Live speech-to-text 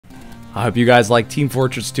I hope you guys like Team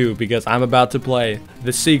Fortress 2 because I'm about to play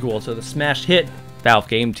the sequel to the smash hit Valve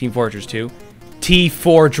game, Team Fortress 2.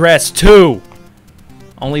 T4Dress 2!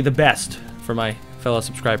 Only the best for my fellow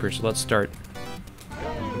subscribers, so let's start.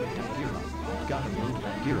 Gotta move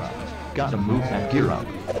that gear up. Gotta move that gear up.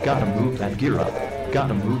 Gotta move that gear up.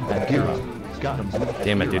 Gotta move that gear up. Gotta move that gear up.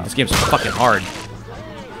 Damn it, dude, this game's fucking hard.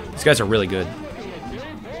 These guys are really good.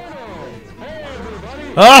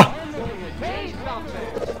 Ah!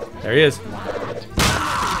 There he is.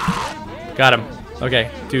 Got him.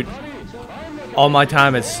 Okay, dude. All my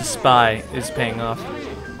time as a spy is paying off.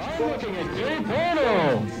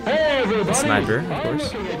 The sniper, of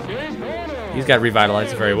course. He's got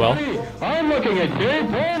revitalized very well.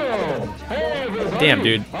 Damn,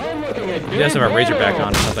 dude. He does have a Razorback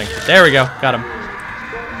on or something. There we go. Got him.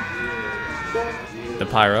 The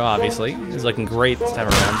Pyro, obviously, is looking great this time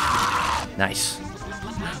around. Nice.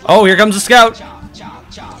 Oh, here comes the scout.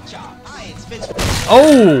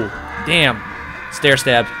 Oh, damn. Stair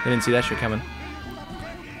stabbed. I didn't see that shit coming.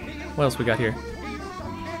 What else we got here?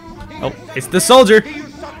 Oh, it's the soldier.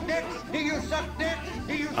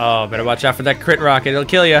 Oh, better watch out for that crit rocket. It'll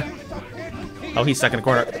kill you. Oh, he's stuck in a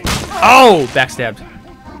corner. Oh, backstabbed.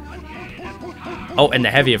 Oh, and the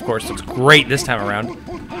heavy, of course, looks great this time around.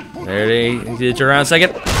 There he did you around a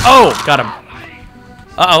second. Oh, got him.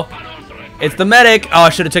 Uh-oh. It's the medic. Oh, I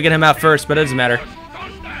should have taken him out first, but it doesn't matter.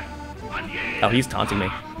 Oh, he's taunting me.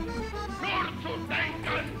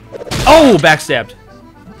 Oh, backstabbed.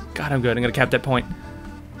 God, I'm good. I'm gonna cap that point.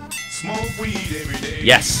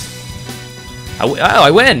 Yes. Oh,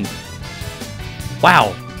 I win.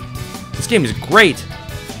 Wow. This game is great.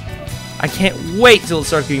 I can't wait till it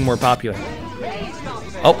starts getting more popular.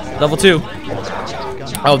 Oh, level 2.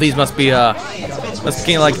 Oh, these must be like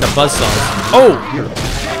the buzzsaws. Oh,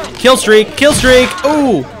 kill streak, kill streak.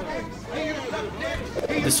 Ooh.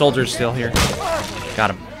 The soldier's still here.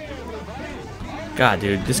 Got him. God,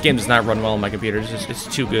 dude, this game does not run well on my computer. It's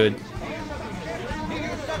too good.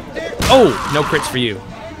 Oh, no crits for you.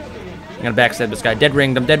 I'm gonna backstab this guy. Dead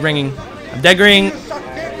ringed. I'm dead ringing. I'm dead ringing.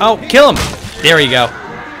 Oh, kill him. There you go.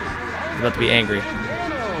 He's about to be angry.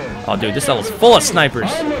 Oh, dude, this level's full of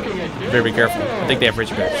snipers. Better be careful. I think they have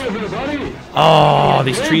Razorbacks. Oh,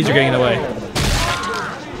 these trees are getting in the way.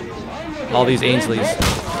 All these Ainsleys.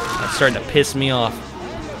 That's starting to piss me off.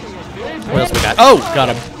 What else we got? Oh, got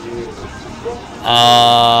him.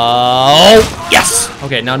 Oh, yes!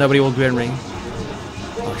 Okay, now nobody will go ahead and ring.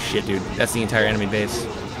 Oh, shit, dude. That's the entire enemy base.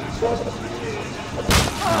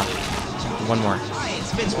 Oh, one more.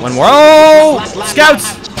 One more. Oh! Scouts!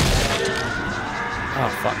 Oh,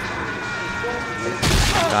 fuck.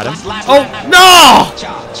 Got him. Oh, no!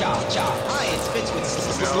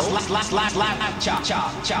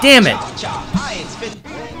 Damn it!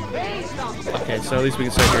 Okay, so at least we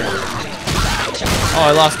can start here. Oh,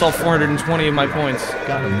 I lost all 420 of my points.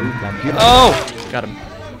 Oh! Got him.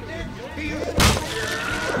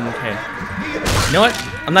 Okay. You know what?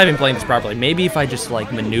 I'm not even playing this properly. Maybe if I just,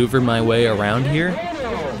 like, maneuver my way around here.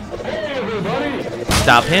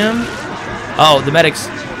 Stop him. Oh, the medics.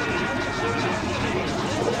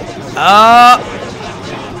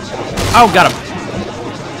 Oh, got him.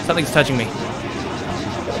 Something's touching me.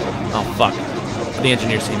 Oh, fuck. The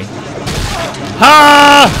engineers see me.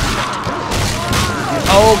 Ha!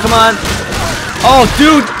 Oh, come on. Oh,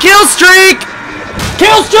 dude. Kill streak!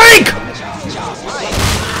 Kill streak!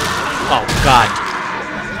 Oh, God.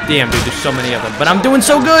 Damn, dude. There's so many of them. But I'm doing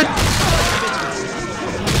so good.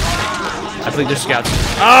 I believe there's scouts.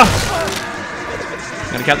 Ah!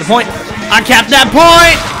 I'm gonna cap the point. I capped that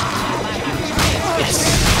point! Yes.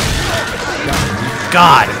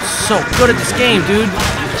 God, I'm so good at this game, dude.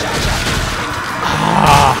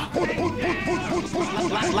 Ah.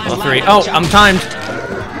 Level 3. Oh, I'm timed.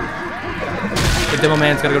 The demo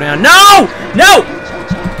man's gotta go down. No! No!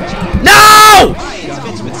 No!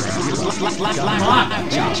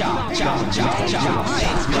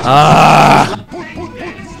 Ah.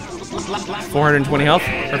 420 health.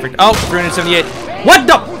 Perfect. Oh, 378. What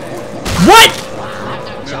the? What?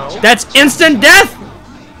 That's instant death?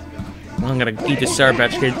 I'm gonna eat this Sour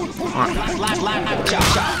Patch Kid. I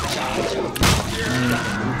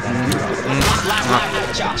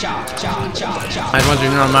just want you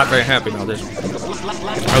to know I'm not very happy about this.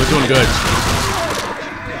 I was doing good.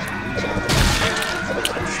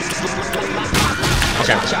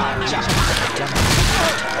 Okay.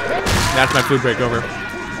 That's my food break over.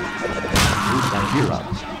 Move that gear up.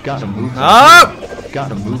 Gotta move that Up! gear up.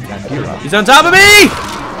 Gotta move that gear up. He's on top of me!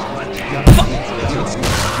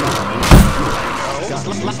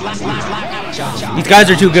 These guys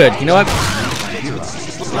are too good. You know what?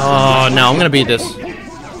 Oh, no. I'm gonna beat this.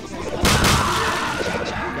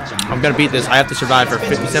 I'm gonna beat this. I have to survive for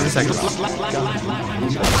 57 seconds.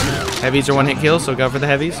 Heavies are one-hit kills, so go for the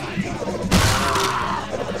heavies.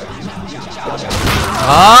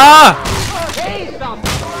 Ah!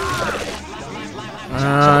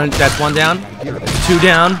 That's one down. That's two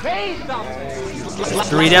down. That's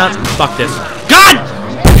three down. Fuck this. God!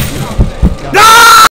 No!